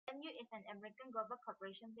is an American global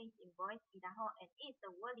corporation based in Boise, Idaho, and is the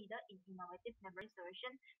world leader in innovative memory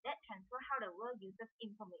solutions that transfer how the world uses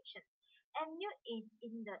information. MU is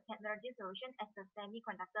in the technology solution as the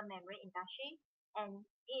semiconductor memory industry and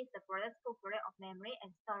is the broadest portfolio of memory and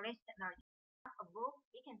storage technology. Above,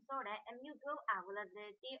 we can show that MU grew our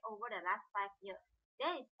volatility over the last 5 years.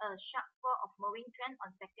 There is a sharp fall of moving trend on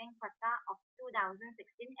second quarter of 2016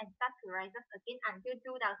 and start to rise again until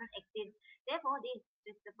 2018. Therefore, this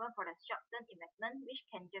is suitable for the short-term investment which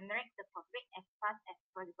can generate the profit as fast as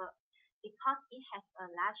possible because it has a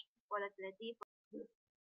large volatility.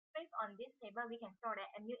 Based on this table, we can show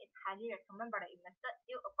that MU is highly recommended by the investor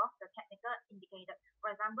still above the technical indicator.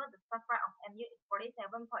 For example, the stock price of MU is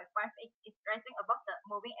 47.5